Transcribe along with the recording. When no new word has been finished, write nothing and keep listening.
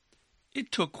It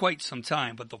took quite some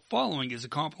time, but the following is a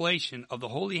compilation of the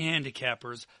Holy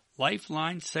Handicappers'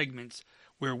 Lifeline segments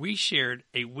where we shared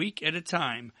a week at a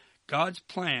time God's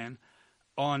plan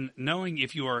on knowing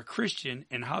if you are a Christian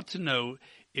and how to know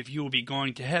if you will be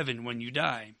going to heaven when you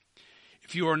die.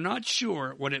 If you are not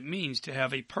sure what it means to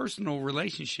have a personal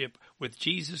relationship with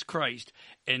Jesus Christ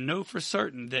and know for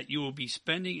certain that you will be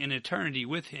spending an eternity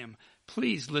with Him,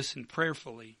 please listen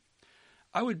prayerfully.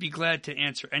 I would be glad to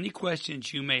answer any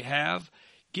questions you may have,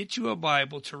 get you a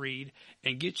Bible to read,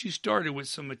 and get you started with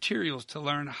some materials to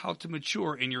learn how to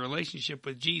mature in your relationship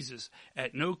with Jesus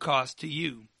at no cost to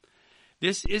you.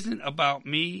 This isn't about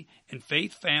me and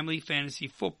Faith Family Fantasy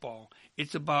Football.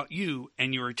 It's about you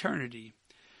and your eternity.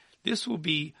 This will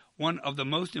be one of the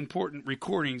most important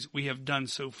recordings we have done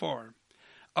so far.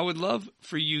 I would love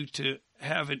for you to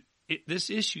have this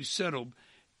issue settled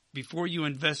before you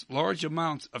invest large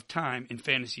amounts of time in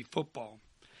fantasy football.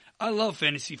 I love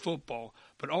fantasy football,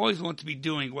 but always want to be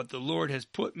doing what the Lord has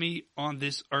put me on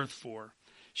this earth for,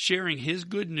 sharing His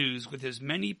good news with as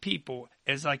many people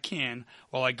as I can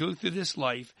while I go through this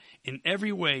life in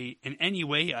every way, in any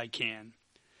way I can.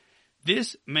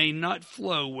 This may not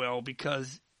flow well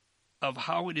because of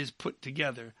how it is put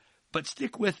together, but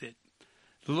stick with it.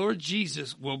 The Lord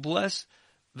Jesus will bless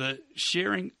the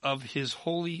sharing of His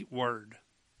holy word.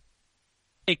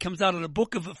 It comes out of the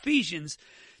book of Ephesians,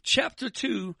 chapter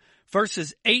 2,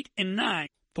 verses 8 and 9.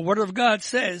 The word of God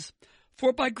says,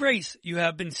 "For by grace you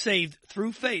have been saved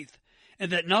through faith,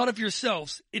 and that not of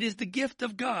yourselves, it is the gift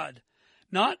of God,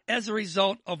 not as a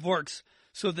result of works,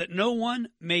 so that no one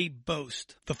may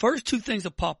boast." The first two things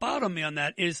that pop out on me on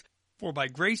that is, for by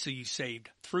grace are you saved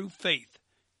through faith.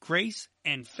 Grace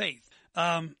and faith.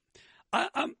 I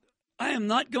am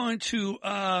not going to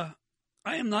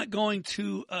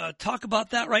talk about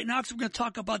that right now, because we're going to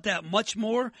talk about that much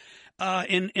more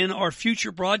in our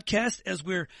future broadcast as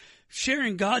we're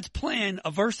sharing God's plan a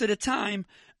verse at a time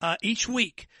each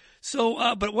week.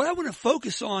 So, but what I want to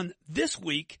focus on this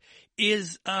week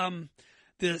is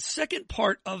the second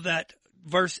part of that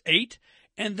verse 8,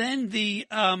 and then the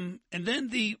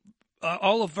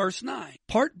all of verse 9.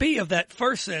 Part B of that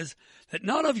verse says that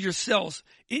not of yourselves,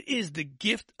 it is the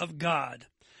gift of God,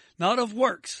 not of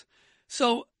works.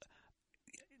 So,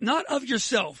 not of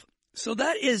yourself. So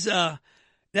that is a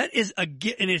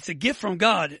gift, and it's a gift from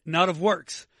God, not of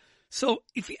works. So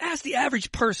if you ask the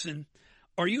average person,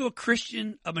 are you a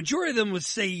Christian? A majority of them would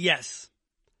say yes.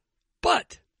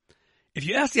 But if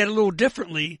you ask that a little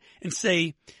differently and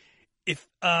say,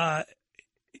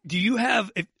 do you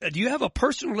have a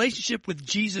personal relationship with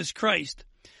Jesus Christ?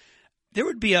 There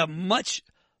would be a much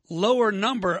lower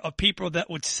number of people that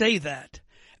would say that.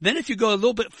 Then if you go a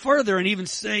little bit further and make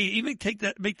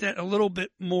that a little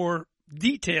bit more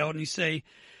detailed, and you say,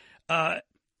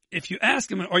 if you ask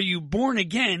them, are you born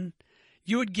again?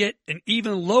 You would get an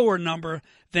even lower number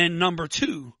than number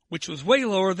 2, which was way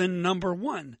lower than number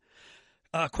 1.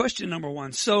 Question number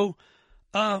 1. So,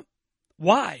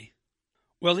 why?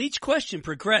 Well, each question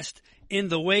progressed in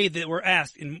the way that were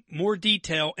asked, in more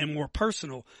detail and more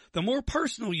personal. The more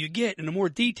personal you get and the more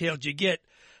detailed you get,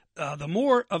 the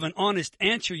more of an honest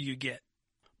answer you get.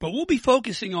 But we'll be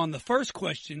focusing on the first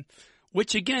question,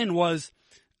 which again was,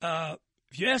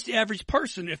 if you ask the average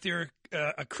person if they're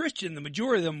a Christian, the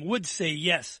majority of them would say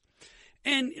yes.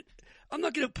 And I'm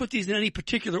not going to put these in any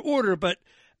particular order, but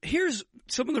here's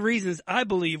some of the reasons I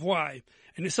believe why,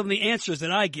 and some of the answers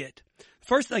that I get.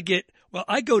 First I get, well,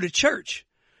 I go to church.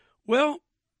 Well,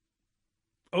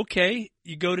 okay,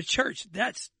 you go to church.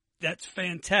 That's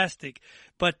fantastic.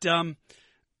 But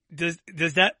does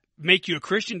that make you a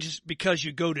Christian just because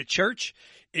you go to church?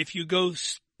 If you go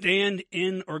stand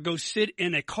in or go sit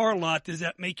in a car lot, does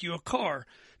that make you a car?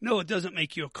 No, it doesn't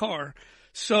make you a car.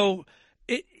 So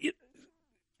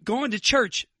going to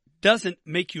church doesn't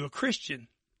make you a Christian.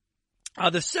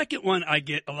 The second one I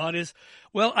get a lot is,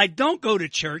 well, I don't go to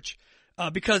church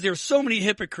because there are so many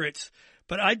hypocrites,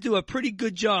 but I do a pretty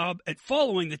good job at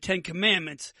following the 10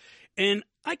 Commandments, and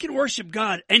I can worship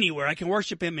God anywhere. I can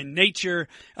worship Him in nature.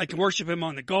 I can worship Him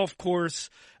on the golf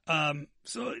course.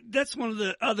 So that's one of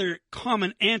the other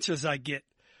common answers I get.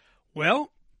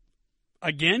 Well,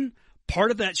 again, part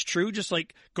of that's true, just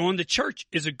like going to church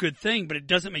is a good thing, but it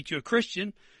doesn't make you a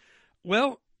Christian.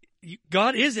 Well,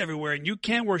 God is everywhere, and you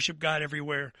can worship God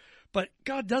everywhere. But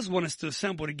God does want us to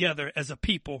assemble together as a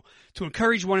people, to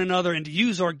encourage one another and to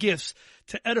use our gifts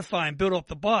to edify and build up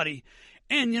the body.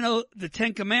 And, the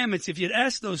 10 Commandments, if you'd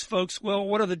ask those folks, well,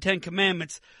 what are the 10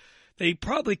 Commandments? They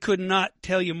probably could not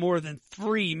tell you more than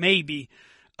 3, maybe.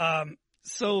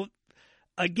 So,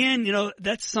 again,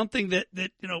 that's something that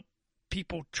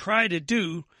people try to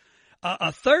do.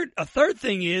 A third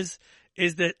thing is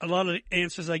that a lot of the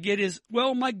answers I get is,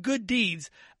 well, my good deeds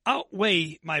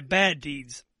outweigh my bad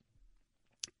deeds.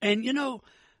 And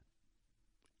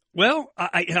well,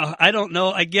 I don't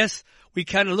know. I guess we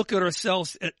kind of look at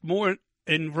ourselves more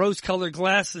in rose-colored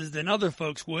glasses than other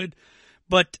folks would.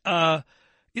 But, I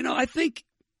think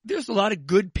there's a lot of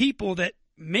good people that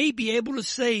may be able to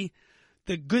say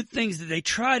the good things that they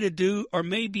try to do, or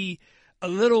maybe a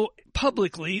little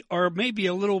publicly, or maybe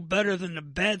a little better than the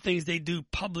bad things they do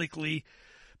publicly.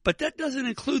 But that doesn't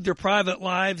include their private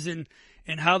lives and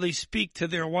how they speak to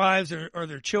their wives or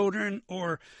their children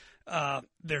or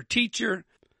their teacher.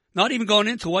 Not even going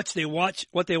into what they watch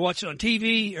on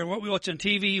TV, or what we watch on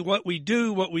TV, what we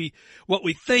do, what we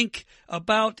think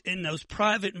about in those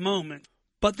private moments.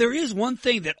 But there is one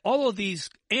thing that all of these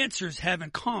answers have in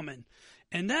common,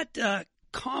 and that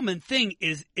common thing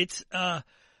is it's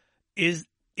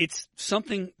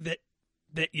something that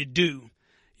you do.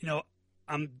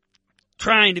 I'm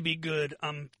trying to be good.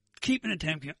 I'm keeping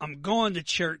attention. I'm going to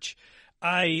church.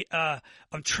 I'm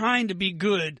trying to be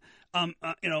good. I'm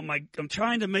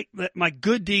trying to make my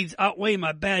good deeds outweigh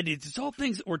my bad deeds. It's all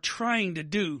things that we're trying to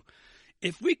do.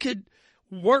 If we could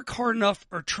work hard enough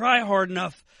or try hard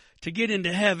enough to get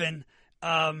into heaven,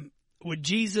 would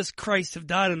Jesus Christ have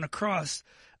died on the cross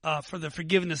for the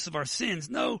forgiveness of our sins?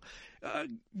 No,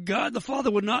 God the Father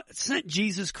would not have sent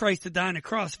Jesus Christ to die on the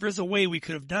cross. If there's a way we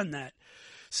could have done that.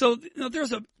 So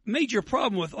there's a major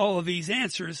problem with all of these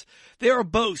answers. They are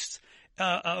boasts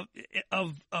of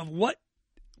what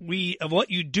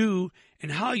you do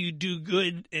and how you do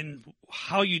good and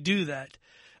how you do that.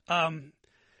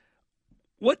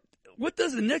 What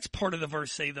does the next part of the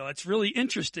verse say, though? It's really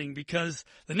interesting, because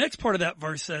the next part of that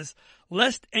verse says,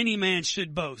 lest any man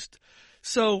should boast.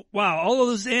 So, wow, all of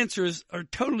those answers are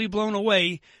totally blown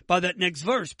away by that next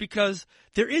verse, because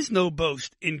there is no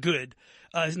boast in good.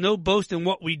 There's no boast in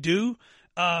what we do.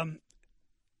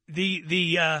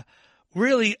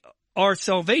 Really, our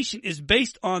salvation is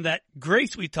based on that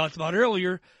grace we talked about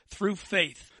earlier through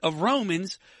faith. Of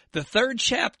Romans, the 3rd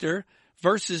chapter,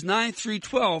 verses 9 through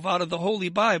 12 out of the Holy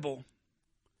Bible.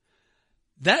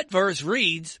 That verse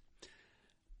reads,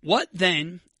 "What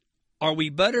then? Are we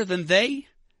better than they?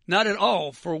 Not at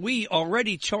all, for we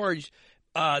already charge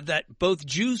that both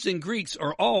Jews and Greeks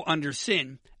are all under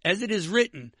sin. As it is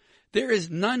written, there is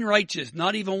none righteous,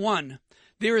 not even one.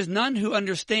 There is none who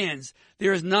understands.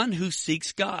 There is none who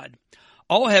seeks God.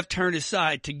 All have turned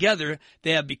aside. Together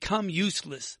they have become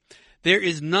useless. There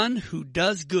is none who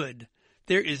does good.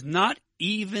 There is not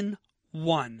even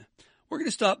one." We're going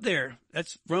to stop there.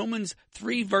 That's Romans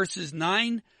 3 verses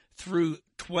 9 through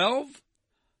 12.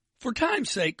 For time's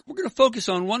sake, we're going to focus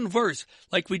on one verse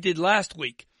like we did last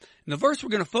week. And the verse we're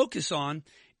going to focus on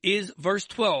is verse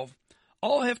 12.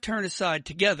 All have turned aside.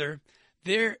 Together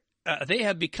they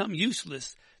have become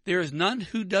useless. There is none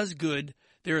who does good.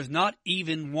 There is not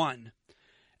even one.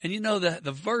 And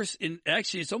the verse,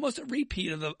 actually it's almost a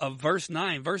repeat of verse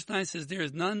 9. Verse 9 says there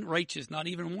is none righteous, not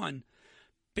even one.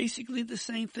 Basically the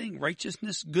same thing,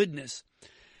 righteousness, goodness.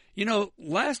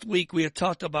 Last week we had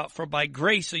talked about, for by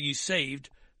grace are you saved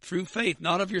through faith,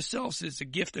 not of yourselves. It's a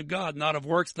gift of God, not of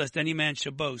works, lest any man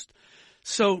should boast.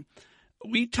 So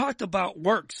we talked about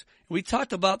works. We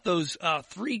talked about those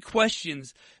 3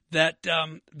 questions that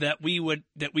we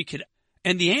could,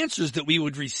 and the answers that we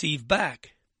would receive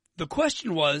back. The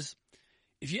question was,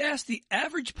 if you ask the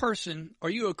average person, are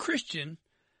you a Christian?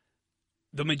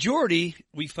 The majority,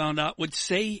 we found out, would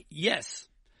say yes.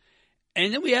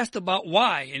 And then we asked about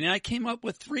why. And I came up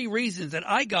with 3 reasons that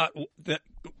I got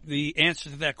the answer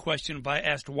to that question if I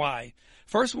asked why.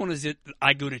 First one is that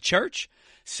I go to church.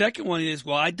 Second one is,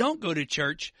 well, I don't go to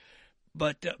church,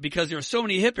 but because there are so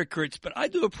many hypocrites, but I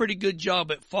do a pretty good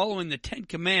job at following the 10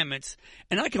 Commandments,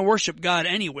 and I can worship God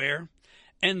anywhere.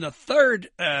 And the third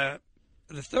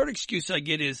excuse I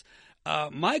get is,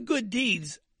 my good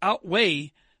deeds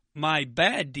outweigh my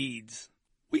bad deeds.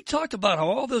 We talked about how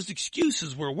all those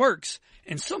excuses were works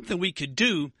and something we could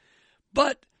do,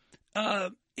 but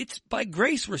it's by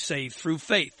grace we're saved through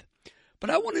faith. But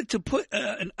I wanted to put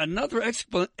another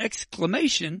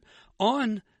exclamation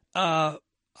on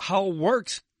how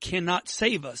works cannot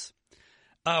save us.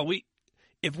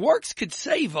 If works could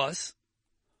save us,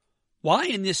 why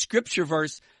in this scripture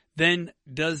verse then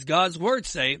does God's word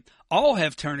say, all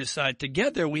have turned aside,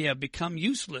 together we have become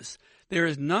useless? There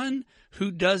is none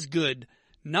who does good,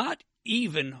 not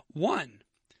even one.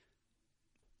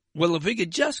 Well, if we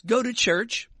could just go to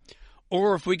church,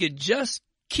 or if we could just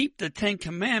keep the 10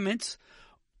 Commandments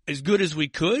as good as we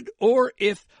could, or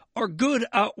if our good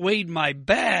outweighed my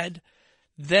bad,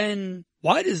 then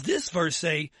why does this verse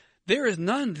say There is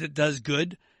none that does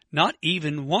good, not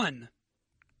even one.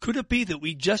 Could it be that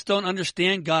we just don't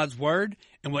understand God's word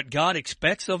and what God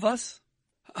expects of us?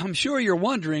 I'm sure you're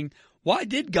wondering, why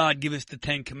did God give us the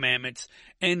 10 Commandments?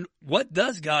 And what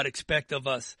does God expect of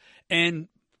us? And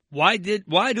why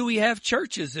do we have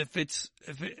churches if it's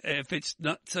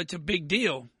not such a big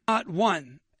deal? Not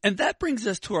one. And that brings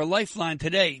us to our lifeline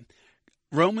today.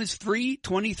 Romans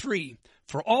 3:23.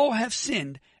 For all have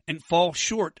sinned and fall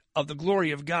short of the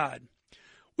glory of God.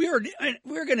 We're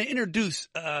going to introduce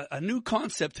a new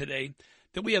concept today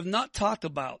that we have not talked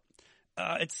about.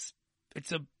 It's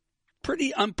a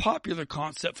pretty unpopular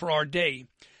concept for our day.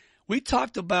 We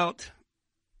talked about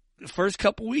the first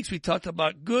couple weeks. We talked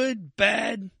about good,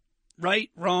 bad, right,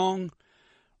 wrong,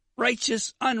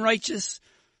 righteous, unrighteous.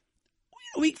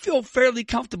 We feel fairly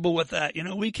comfortable with that.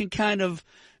 We can kind of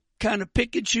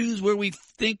pick and choose where we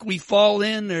think we fall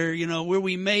in, or, where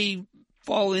we may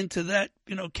fall into that,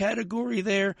 category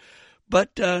there.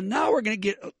 But now we're going to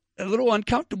get a little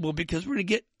uncomfortable because we're going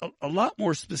to get a lot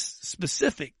more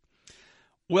specific.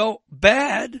 Well,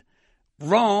 bad,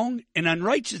 wrong, and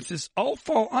unrighteousness all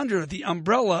fall under the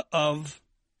umbrella of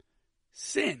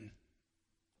sin.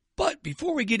 But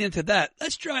before we get into that,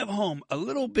 let's drive home a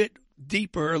little bit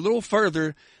deeper, a little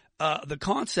further, the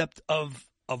concept of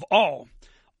all.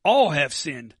 All have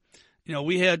sinned.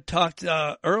 We had talked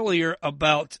earlier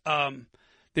about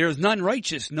there is none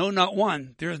righteous, no, not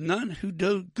one. There is none who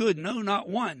do good, no, not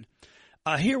one.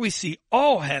 Here we see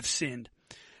all have sinned.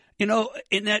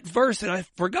 In that verse that I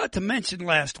forgot to mention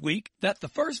last week, that the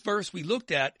first verse we looked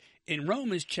at in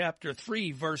Romans chapter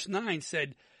 3, verse 9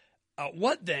 said,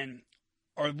 what then?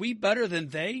 Are we better than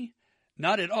they?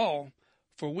 Not at all.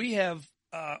 For we have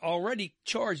already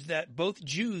charged that both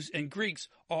Jews and Greeks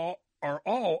are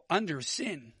all under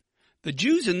sin. The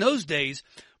Jews in those days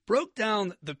broke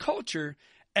down the culture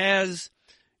as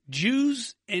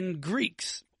Jews and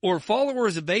Greeks, or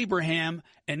followers of Abraham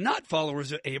and not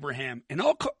followers of Abraham. In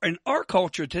our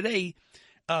culture today,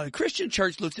 the Christian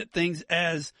church looks at things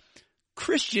as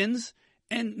Christians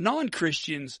and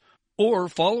non-Christians, or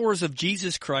followers of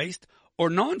Jesus Christ or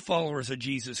non-followers of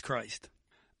Jesus Christ.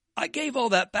 I gave all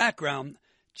that background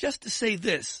just to say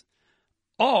this.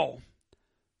 All,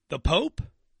 the Pope,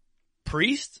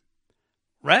 priests,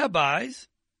 rabbis,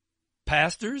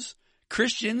 pastors,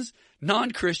 Christians,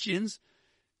 non-Christians,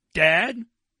 dad,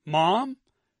 mom,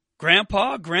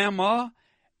 grandpa, grandma,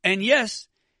 and yes,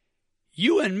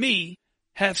 you and me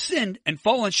have sinned and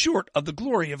fallen short of the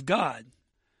glory of God.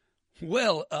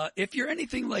 Well, if you're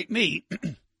anything like me,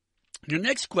 your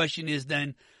next question is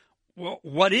then, well,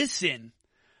 what is sin?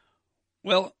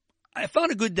 Well, I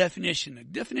found a good definition. The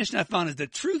definition I found is the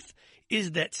truth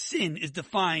is that sin is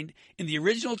defined in the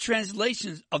original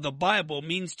translations of the Bible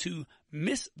means to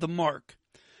miss the mark.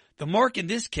 The mark in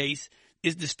this case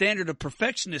is the standard of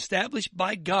perfection established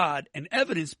by God and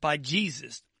evidenced by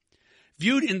Jesus.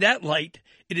 Viewed in that light,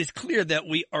 it is clear that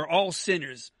we are all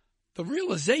sinners. The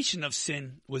realization of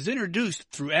sin was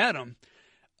introduced through Adam,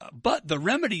 but the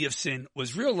remedy of sin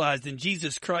was realized in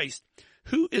Jesus Christ,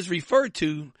 who is referred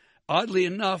to, oddly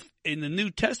enough, in the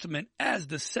New Testament as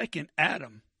the second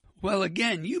Adam. Well,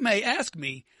 again, you may ask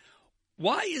me,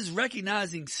 why is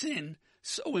recognizing sin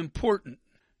so important?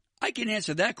 I can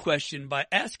answer that question by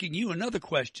asking you another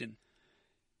question.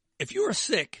 If you are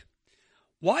sick,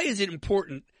 why is it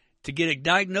important to get a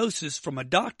diagnosis from a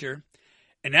doctor,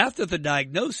 and after the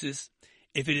diagnosis,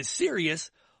 if it is serious,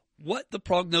 what the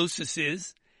prognosis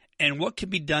is and what can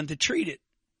be done to treat it?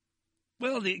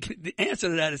 Well, the answer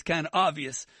to that is kind of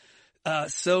obvious.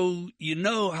 So you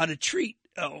know how to treat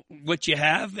what you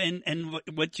have and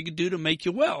what you can do to make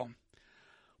you well.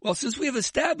 Well, since we have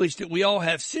established that we all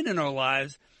have sin in our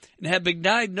lives and have been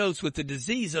diagnosed with the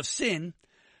disease of sin,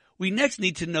 we next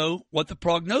need to know what the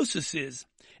prognosis is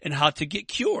and how to get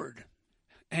cured.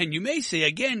 And you may say,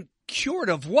 again, cured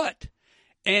of what?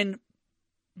 And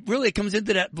really it comes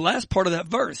into that last part of that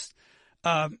verse.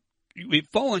 We've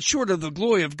fallen short of the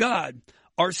glory of God.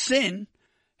 Our sin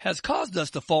has caused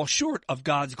us to fall short of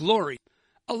God's glory.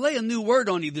 I'll lay a new word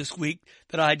on you this week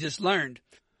that I just learned.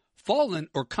 Fallen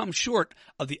or come short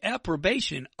of the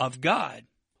approbation of God.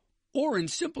 Or in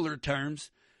simpler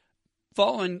terms,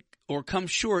 fallen or come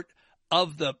short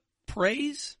of the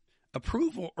praise,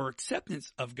 approval, or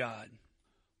acceptance of God.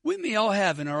 We may all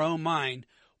have in our own mind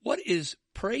what is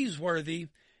praiseworthy,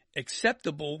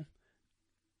 acceptable,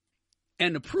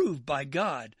 and approved by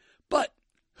God. But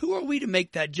who are we to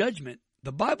make that judgment?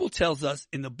 The Bible tells us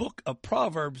in the book of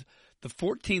Proverbs, the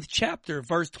 14th chapter,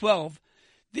 verse 12,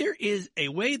 there is a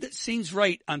way that seems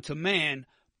right unto man,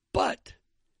 but,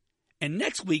 and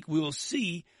next week we will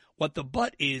see what the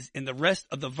but is in the rest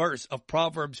of the verse of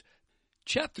Proverbs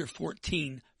chapter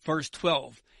 14, verse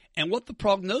 12, and what the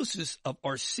prognosis of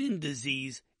our sin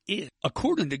disease is.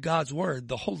 According to God's Word,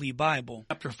 the Holy Bible,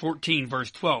 chapter 14, verse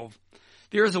 12,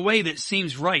 there is a way that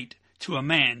seems right to a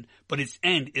man, but its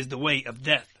end is the way of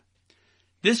death.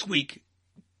 This week,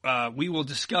 we will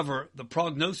discover the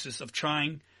prognosis of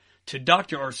trying to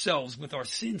doctor ourselves with our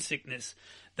sin sickness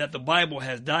that the Bible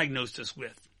has diagnosed us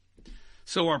with.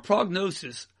 So our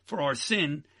prognosis for our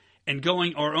sin and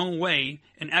going our own way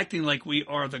and acting like we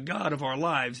are the God of our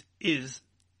lives is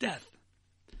death.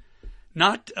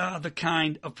 Not the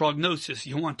kind of prognosis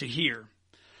you want to hear.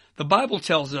 The Bible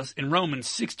tells us in Romans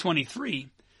 6:23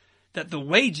 that the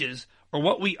wages, or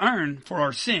what we earn for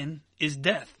our sin, is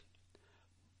death.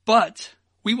 But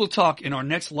we will talk in our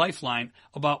next Lifeline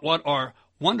about what our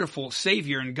wonderful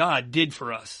Savior and God did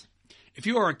for us. If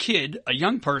you are a kid, a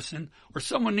young person, or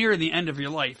someone near the end of your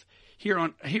life, here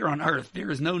on earth, there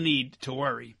is no need to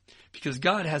worry, because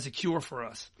God has a cure for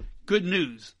us. Good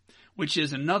news, which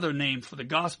is another name for the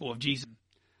gospel of Jesus.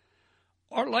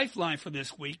 Our Lifeline for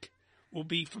this week will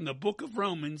be from the book of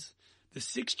Romans, the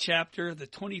 6th chapter, the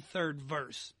 23rd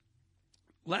verse.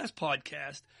 Last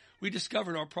podcast, we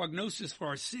discovered our prognosis for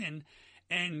our sin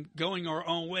and going our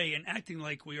own way and acting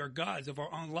like we are gods of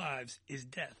our own lives is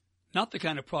death. Not the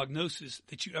kind of prognosis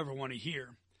that you ever want to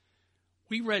hear.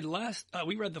 We read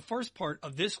the first part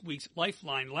of this week's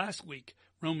Lifeline last week,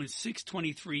 Romans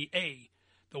 6:23a.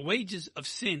 The wages of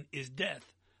sin is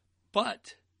death.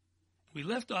 But we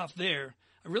left off there.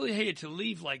 I really hated to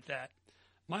leave like that.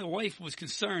 My wife was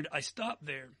concerned I stopped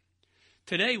there.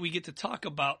 Today we get to talk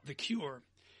about the cure.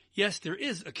 Yes, there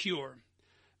is a cure.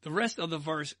 The rest of the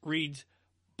verse reads,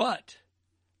 but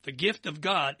the gift of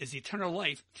God is eternal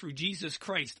life through Jesus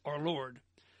Christ our Lord.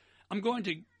 I'm going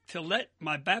to let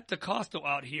my Baptist-costal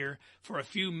out here for a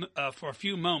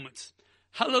few moments.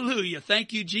 Hallelujah.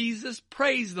 Thank you, Jesus.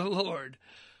 Praise the Lord.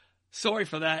 Sorry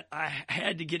for that. I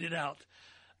had to get it out.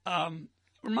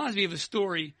 Reminds me of a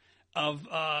story of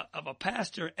a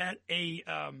pastor at a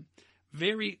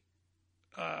very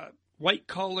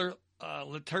white-collar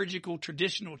liturgical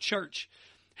traditional church.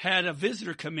 Had a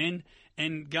visitor come in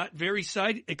and got very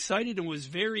excited and was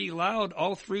very loud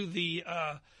all through the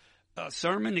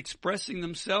sermon, expressing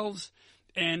themselves.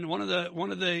 And one of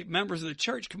the members of the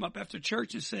church come up after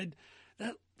church and said,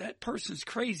 that person's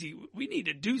crazy. We need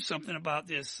to do something about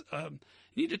this. You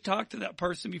need to talk to that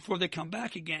person before they come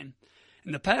back again.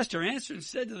 And the pastor answered and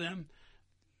said to them,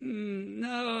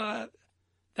 no,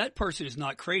 that person is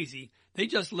not crazy. They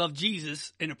just love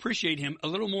Jesus and appreciate him a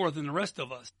little more than the rest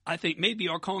of us. I think maybe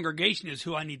our congregation is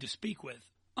who I need to speak with.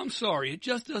 I'm sorry, it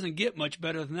just doesn't get much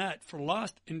better than that for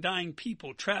lost and dying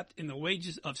people trapped in the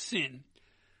wages of sin,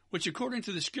 which according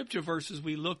to the scripture verses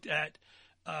we looked at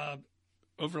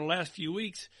over the last few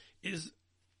weeks is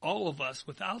all of us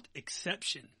without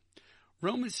exception.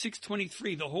 Romans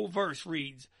 6:23, the whole verse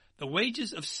reads, the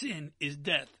wages of sin is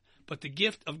death, but the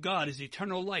gift of God is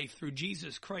eternal life through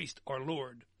Jesus Christ our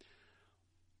Lord.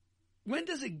 When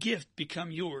does a gift become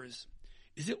yours?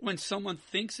 Is it when someone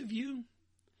thinks of you?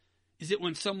 Is it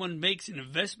when someone makes an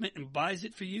investment and buys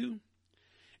it for you?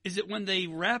 Is it when they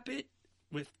wrap it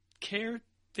with care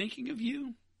thinking of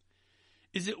you?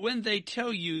 Is it when they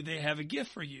tell you they have a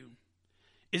gift for you?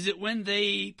 Is it when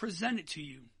they present it to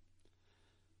you?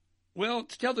 Well,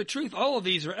 to tell the truth, all of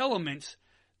these are elements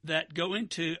that go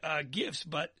into gifts,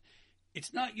 but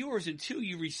it's not yours until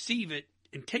you receive it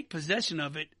and take possession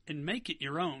of it and make it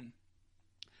your own.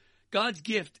 God's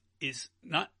gift is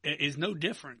no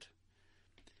different.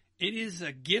 It is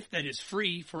a gift that is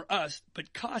free for us,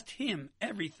 but cost him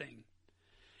everything.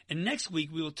 And next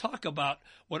week we will talk about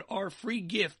what our free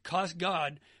gift cost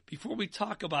God before we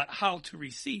talk about how to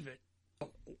receive it.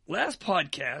 Last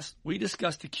podcast, we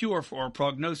discussed the cure for our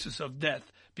prognosis of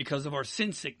death because of our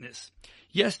sin sickness.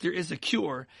 Yes, there is a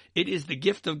cure. It is the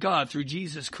gift of God through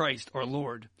Jesus Christ our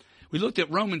Lord. We looked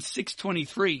at Romans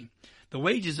 6:23. The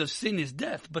wages of sin is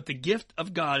death, but the gift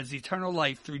of God is eternal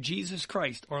life through Jesus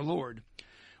Christ our Lord.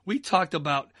 We talked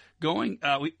about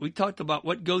we talked about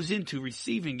what goes into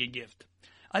receiving a gift.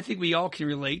 I think we all can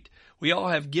relate. We all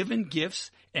have given gifts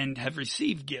and have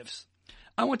received gifts.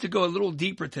 I want to go a little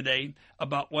deeper today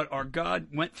about what our God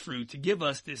went through to give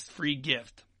us this free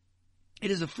gift. It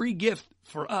is a free gift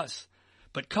for us,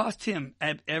 but cost him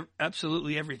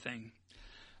absolutely everything.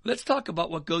 Let's talk about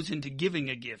what goes into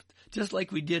giving a gift, just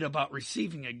like we did about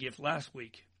receiving a gift last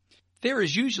week. There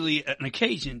is usually an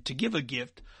occasion to give a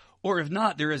gift, or if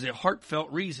not, there is a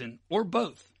heartfelt reason, or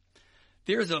both.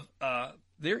 There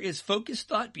is focused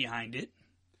thought behind it.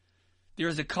 There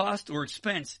is a cost or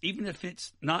expense, even if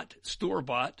it's not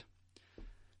store-bought.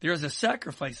 There is a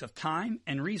sacrifice of time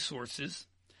and resources.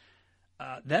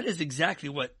 That is exactly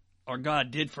what our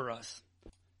God did for us.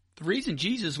 The reason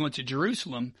Jesus went to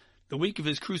Jerusalem the week of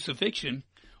his crucifixion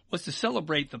was to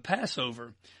celebrate the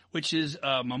Passover, which is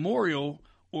a memorial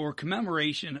or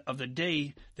commemoration of the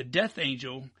day the death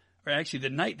angel, or actually the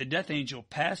night the death angel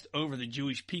passed over the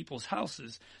Jewish people's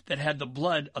houses that had the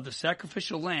blood of the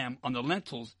sacrificial lamb on the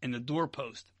lintels and the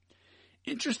doorpost.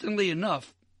 Interestingly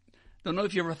enough, don't know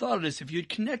if you ever thought of this, if you'd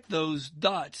connect those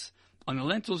dots on the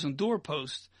lintels and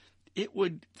doorposts, it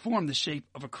would form the shape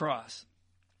of a cross.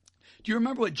 Do you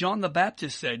remember what John the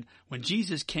Baptist said when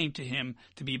Jesus came to him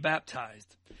to be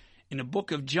baptized? In the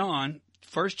book of John,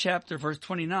 1st chapter, verse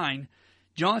 29,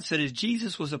 John said as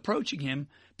Jesus was approaching him,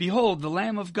 "Behold, the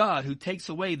Lamb of God who takes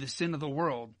away the sin of the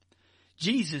world."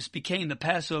 Jesus became the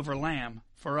Passover lamb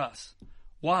for us.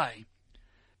 Why?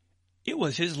 It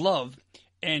was his love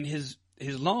and his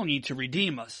longing to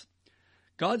redeem us.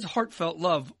 God's heartfelt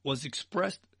love was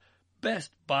expressed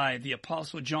best by the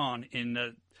Apostle John in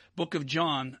the book of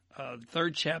John,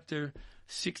 3rd chapter,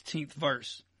 16th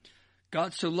verse.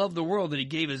 God so loved the world that he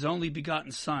gave his only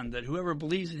begotten Son, that whoever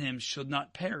believes in him should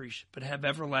not perish, but have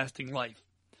everlasting life.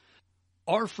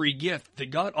 Our free gift that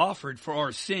God offered for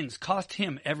our sins cost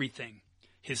him everything.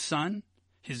 His Son,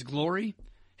 his glory,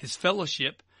 his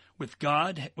fellowship with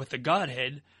God, with the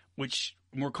Godhead, which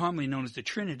more commonly known as the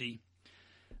Trinity.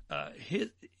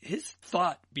 His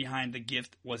thought behind the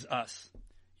gift was us,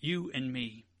 you and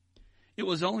me. It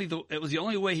was the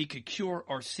only way he could cure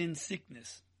our sin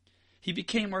sickness. He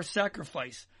became our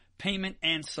sacrifice, payment,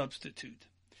 and substitute.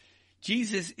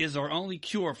 Jesus is our only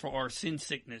cure for our sin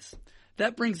sickness.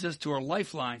 That brings us to our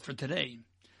lifeline for today.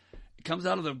 It comes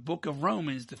out of the book of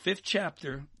Romans, the 5th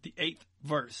chapter, the 8th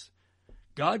verse.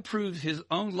 God proves his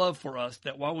own love for us,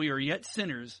 that while we are yet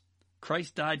sinners,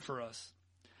 Christ died for us.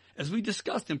 As we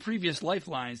discussed in previous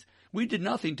lifelines, we did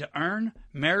nothing to earn,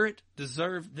 merit,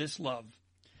 deserve this love.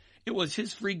 It was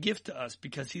his free gift to us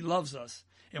because he loves us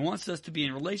and wants us to be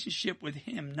in relationship with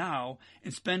him now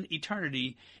and spend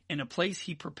eternity in a place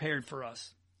he prepared for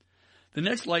us. The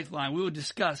next lifeline, we will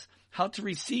discuss how to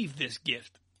receive this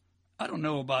gift. I don't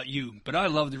know about you, but I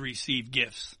love to receive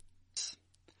gifts.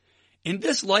 In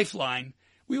this lifeline,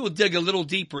 we will dig a little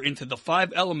deeper into the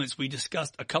 5 elements we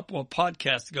discussed a couple of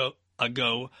podcasts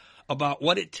ago about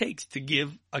what it takes to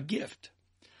give a gift.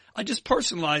 I just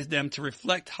personalized them to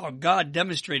reflect how God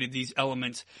demonstrated these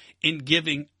elements in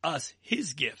giving us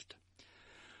his gift.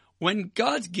 When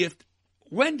does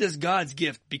God's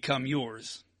gift become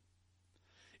yours?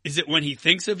 Is it when he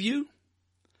thinks of you?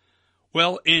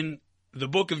 Well, in the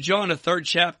book of John, the 3rd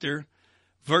chapter,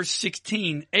 verse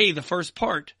 16a, the first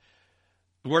part,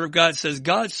 the Word of God says,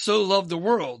 God so loved the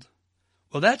world.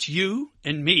 Well, that's you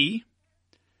and me.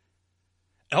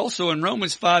 Also in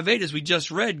Romans 5:8, as we just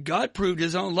read, God proved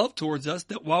his own love towards us,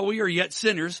 that while we are yet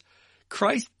sinners,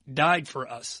 Christ died for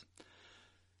us.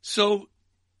 So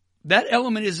that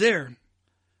element is there.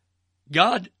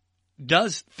 God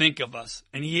does think of us,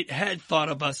 and he had thought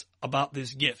of us about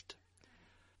this gift.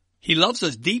 He loves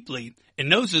us deeply and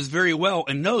knows us very well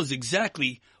and knows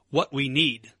exactly what we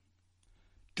need.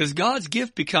 Does God's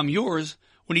gift become yours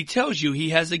when he tells you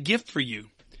he has a gift for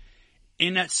you?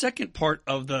 In that second part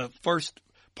of the first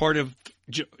part of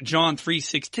John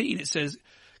 3:16, it says,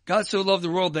 God so loved the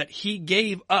world that he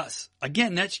gave us.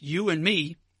 Again, that's you and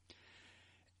me.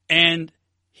 And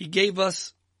he gave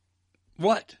us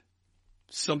what?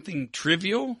 Something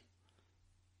trivial?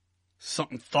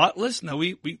 Something thoughtless? No,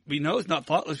 we know it's not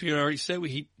thoughtless. We already said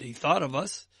he thought of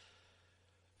us.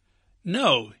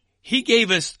 No, he gave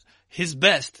us his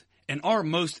best and our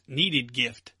most needed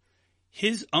gift,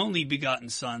 his only begotten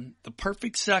Son, the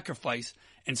perfect sacrifice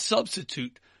and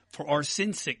substitute for our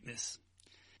sin sickness.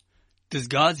 Does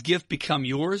God's gift become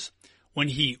yours when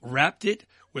he wrapped it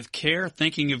with care,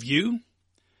 thinking of you?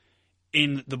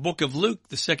 In the book of Luke,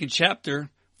 the 2nd chapter,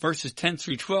 verses 10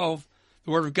 through 12,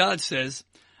 the Word of God says,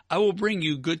 I will bring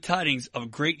you good tidings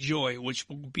of great joy, which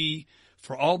will be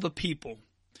for all the people.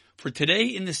 For today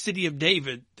in the city of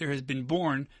David there has been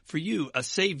born for you a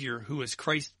Savior who is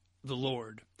Christ the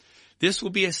Lord. This will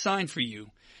be a sign for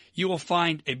you. You will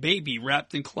find a baby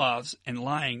wrapped in cloths and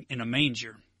lying in a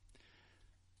manger.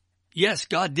 Yes,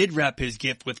 God did wrap his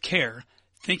gift with care,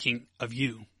 thinking of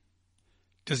you.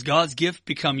 Does God's gift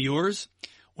become yours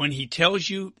when he tells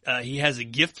you he has a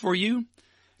gift for you?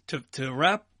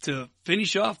 To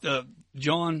finish off the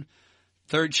John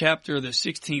 3rd chapter, the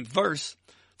 16th verse,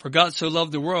 for God so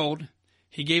loved the world,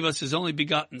 he gave us his only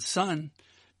begotten Son,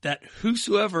 that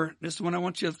whosoever, this is what I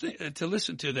want you to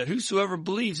listen to, that whosoever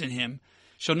believes in him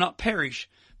shall not perish,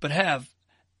 but have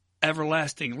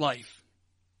everlasting life.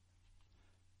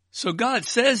 So God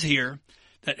says here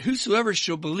that whosoever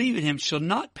shall believe in him shall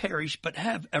not perish but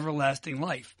have everlasting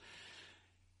life.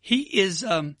 He is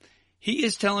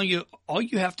telling you all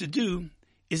you have to do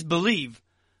is believe.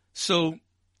 So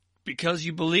because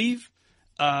you believe,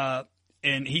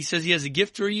 and he says he has a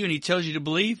gift for you and he tells you to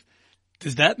believe,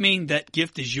 does that mean that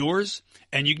gift is yours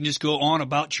and you can just go on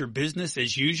about your business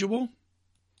as usual?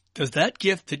 Does that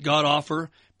gift that God offers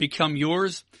become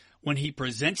yours when he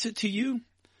presents it to you?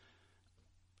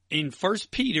 In 1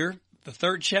 Peter, the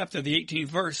 3rd chapter, the 18th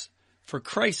verse, for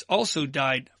Christ also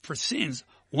died for sins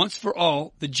once for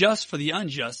all, the just for the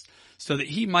unjust, so that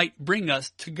he might bring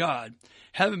us to God,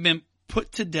 having been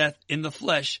put to death in the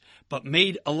flesh, but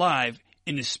made alive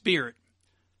in the spirit.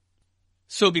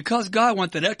 So because God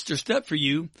went that extra step for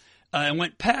you, and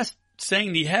went past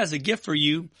saying he has a gift for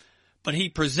you, but he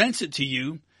presents it to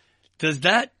you, does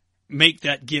that make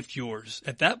that gift yours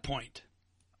at that point?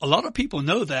 A lot of people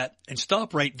know that and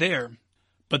stop right there,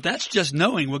 but that's just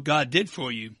knowing what God did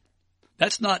for you.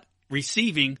 That's not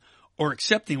receiving or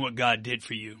accepting what God did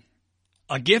for you.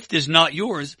 A gift is not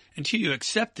yours until you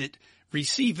accept it,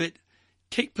 receive it,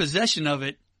 take possession of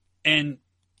it, and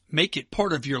make it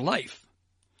part of your life.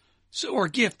 So our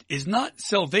gift is not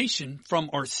salvation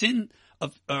from our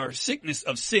sickness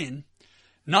of sin,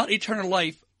 not eternal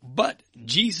life, but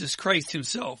Jesus Christ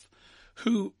himself,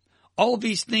 who all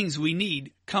these things we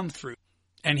need come through,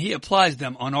 and he applies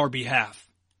them on our behalf.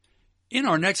 In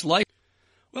our next life,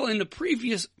 in the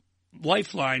previous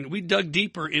Lifeline, we dug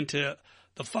deeper into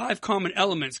the 5 common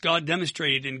elements God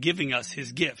demonstrated in giving us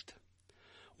his gift.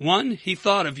 1, he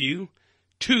thought of you.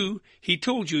 2, he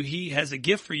told you he has a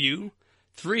gift for you.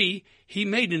 3, he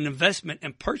made an investment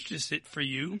and purchased it for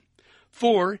you.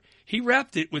 4, he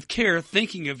wrapped it with care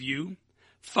thinking of you.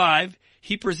 5,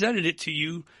 he presented it to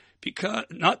you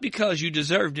not because you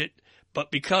deserved it, but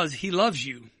because he loves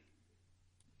you.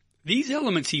 These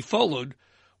elements he followed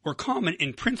were common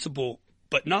in principle,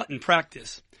 but not in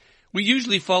practice. We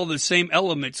usually follow the same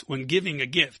elements when giving a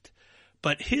gift,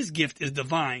 but his gift is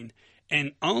divine,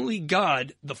 and only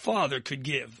God the Father could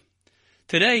give.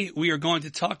 Today, we are going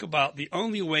to talk about the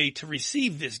only way to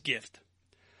receive this gift.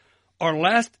 Our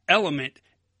last element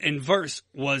and verse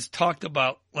was talked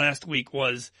about last week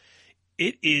was,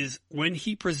 it is when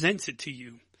he presents it to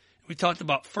you. We talked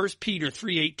about 1 Peter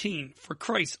 3:18, for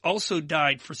Christ also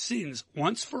died for sins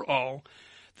once for all,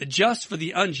 the just for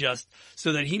the unjust,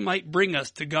 so that he might bring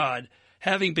us to God,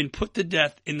 having been put to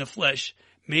death in the flesh,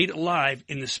 made alive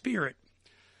in the spirit.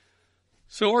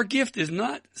 So our gift is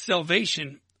not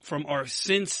salvation from our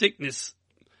sin sickness,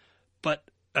 but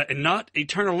and not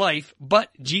eternal life, but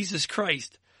Jesus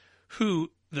Christ, who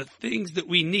the things that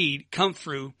we need come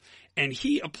through, and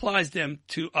he applies them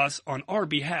to us on our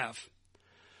behalf.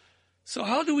 So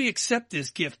how do we accept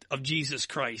this gift of Jesus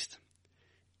Christ?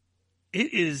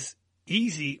 It is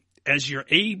easy as your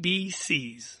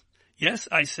ABCs. Yes,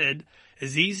 I said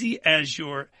as easy as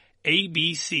your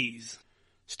ABCs.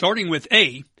 Starting with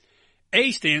A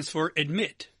stands for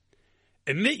admit.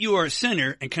 Admit you are a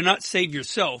sinner and cannot save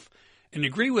yourself, and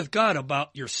agree with God about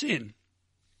your sin.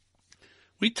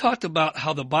 We talked about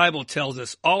how the Bible tells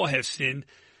us all have sinned,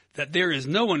 that there is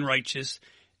no one righteous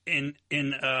in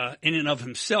and of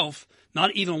himself,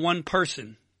 not even one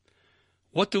person.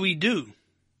 What do?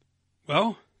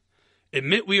 Well,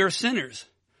 admit we are sinners.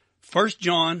 1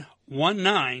 John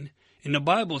 1:9 in the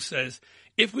Bible says,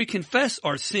 if we confess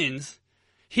our sins,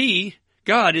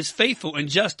 God is faithful and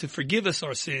just to forgive us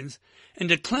our sins and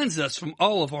to cleanse us from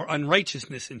all of our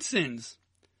unrighteousness and sins.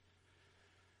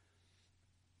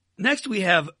 Next we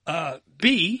have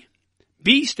B.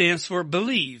 B stands for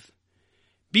believe.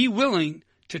 Be willing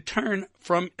to turn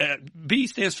from, B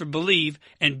stands for believe,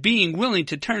 and being willing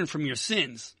to turn from your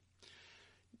sins.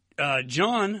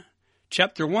 John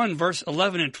chapter 1 verse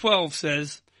 11 and 12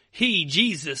 says, he,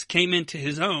 Jesus, came into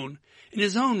his own, and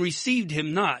his own received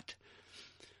him not.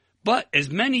 But as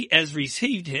many as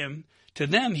received him, to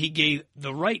them he gave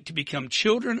the right to become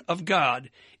children of God,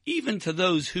 even to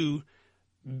those who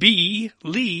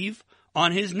believe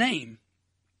on his name.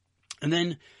 And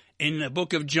then in the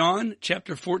book of John,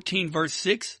 chapter 14, verse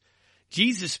 6,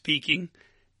 Jesus speaking,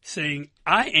 saying,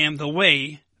 I am the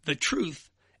way, the truth,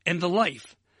 and the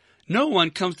life. No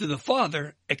one comes to the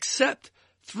Father except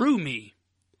through me.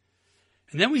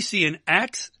 And then we see in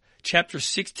Acts chapter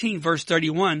 16, verse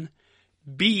 31,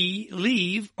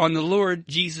 believe on the Lord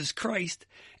Jesus Christ,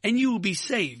 and you will be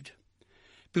saved.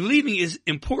 Believing is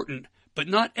important, but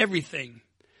not everything.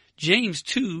 James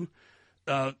 2,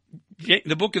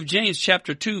 the book of James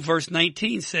chapter 2, verse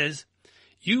 19 says,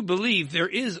 you believe there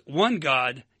is one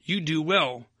God, you do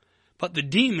well, but the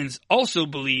demons also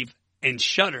believe and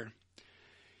shudder.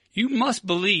 You must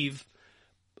believe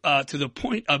to the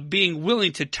point of being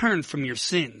willing to turn from your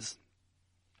sins.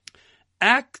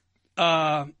 Acts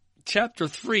chapter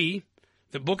 3,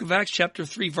 the book of Acts chapter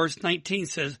 3 verse 19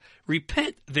 says,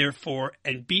 "Repent therefore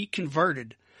and be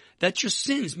converted, that your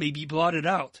sins may be blotted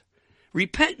out."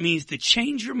 Repent means to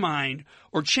change your mind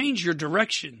or change your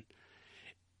direction.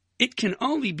 It can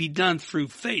only be done through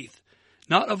faith,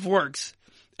 not of works,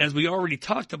 as we already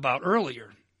talked about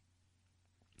earlier.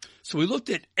 So we looked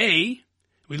at A,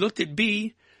 we looked at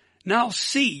B, now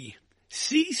C.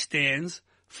 C stands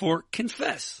for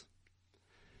confess.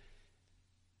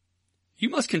 You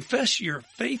must confess your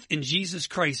faith in Jesus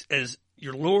Christ as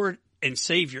your Lord and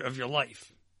Savior of your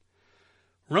life.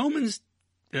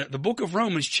 The book of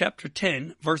Romans chapter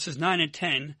 10, verses 9 and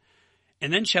 10,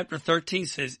 and then chapter 13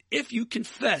 says, "If you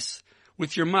confess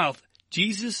with your mouth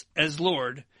Jesus as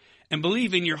Lord, and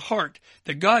believe in your heart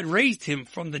that God raised him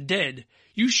from the dead,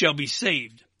 you shall be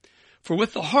saved. For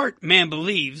with the heart man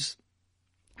believes,"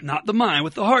 not the mind,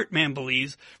 with the heart man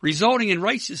believes, resulting in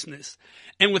righteousness,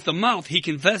 and with the mouth he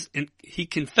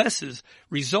confesses,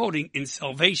 resulting in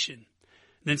salvation.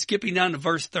 Then skipping down to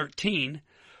verse 13,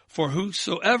 "For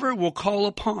whosoever will call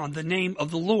upon the name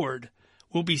of the Lord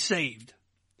will be saved."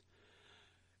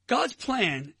 God's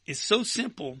plan is so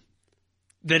simple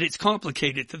that it's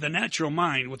complicated to the natural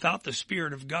mind without the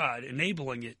Spirit of God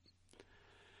enabling it.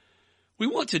 We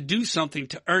want to do something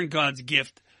to earn God's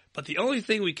gift, but the only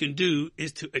thing we can do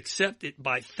is to accept it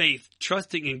by faith,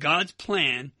 trusting in God's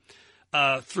plan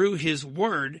through His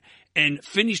Word and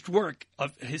finished work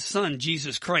of His Son,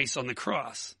 Jesus Christ, on the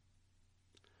cross.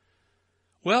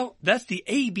 Well, that's the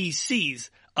ABCs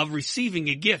of receiving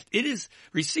a gift.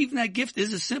 Receiving that gift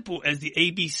is as simple as the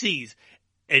ABCs.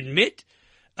 Admit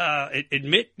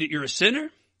that you're a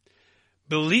sinner,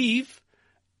 believe,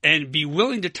 and be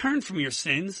willing to turn from your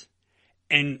sins,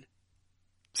 and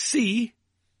C,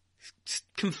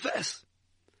 confess.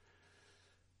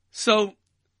 So,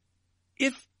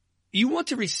 if you want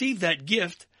to receive that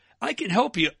gift, I can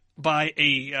help you by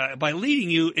leading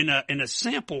you in a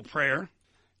sample prayer.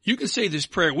 You can say this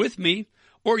prayer with me,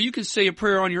 or you can say a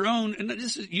prayer on your own, and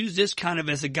use this kind of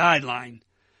as a guideline.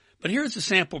 But here's a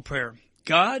sample prayer.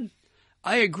 God,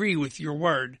 I agree with your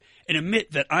word and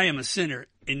admit that I am a sinner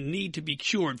and need to be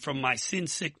cured from my sin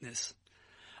sickness.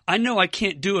 I know I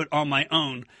can't do it on my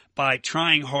own by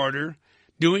trying harder,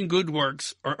 doing good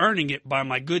works, or earning it by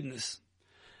my goodness.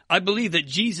 I believe that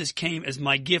Jesus came as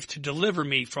my gift to deliver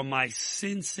me from my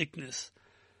sin sickness.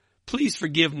 Please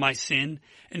forgive my sin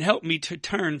and help me to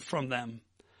turn from them.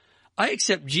 I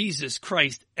accept Jesus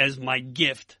Christ as my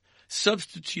gift,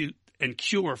 substitute, and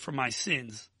cure for my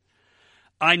sins.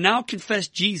 I now confess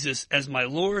Jesus as my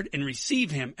Lord and receive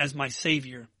Him as my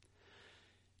Savior.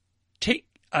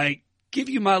 I give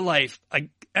you my life. I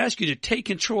ask you to take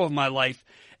control of my life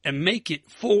and make it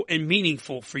full and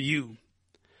meaningful for you.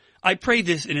 I pray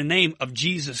this in the name of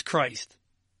Jesus Christ.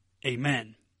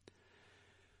 Amen.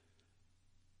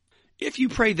 If you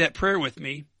prayed that prayer with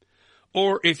me,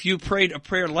 or if you prayed a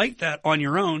prayer like that on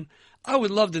your own, I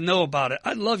would love to know about it.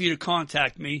 I'd love you to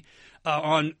contact me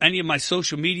on any of my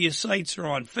social media sites, or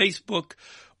on Facebook,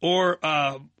 or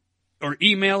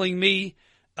emailing me.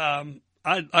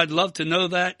 I'd love to know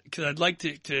that, because I'd like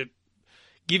to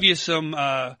give you some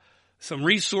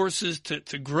resources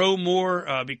to grow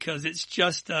more, because it's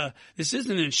just this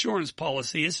isn't an insurance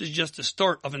policy. This is just the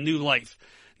start of a new life.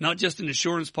 Not just an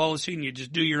insurance policy and you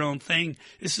just do your own thing.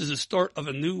 This is the start of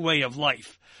a new way of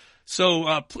life.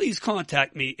 So please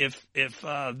contact me if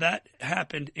that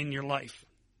happened in your life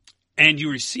and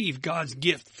you received God's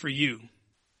gift for you.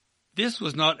 This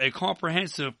was not a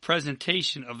comprehensive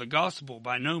presentation of the gospel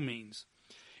by no means.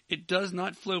 It does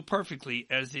not flow perfectly,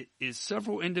 as it is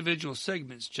several individual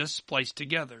segments just spliced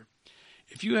together.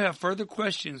 If you have further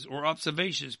questions or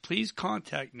observations, please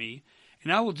contact me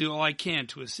and I will do all I can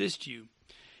to assist you.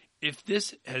 If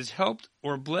this has helped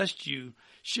or blessed you,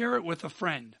 share it with a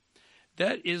friend.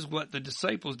 That is what the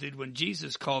disciples did when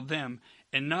Jesus called them,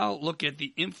 and now look at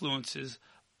the influences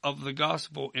of the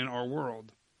gospel in our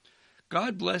world.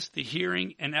 God bless the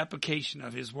hearing and application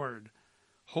of His word.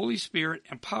 Holy Spirit,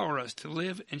 empower us to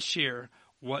live and share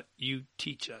what you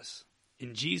teach us.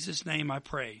 In Jesus' name I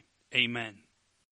pray. Amen.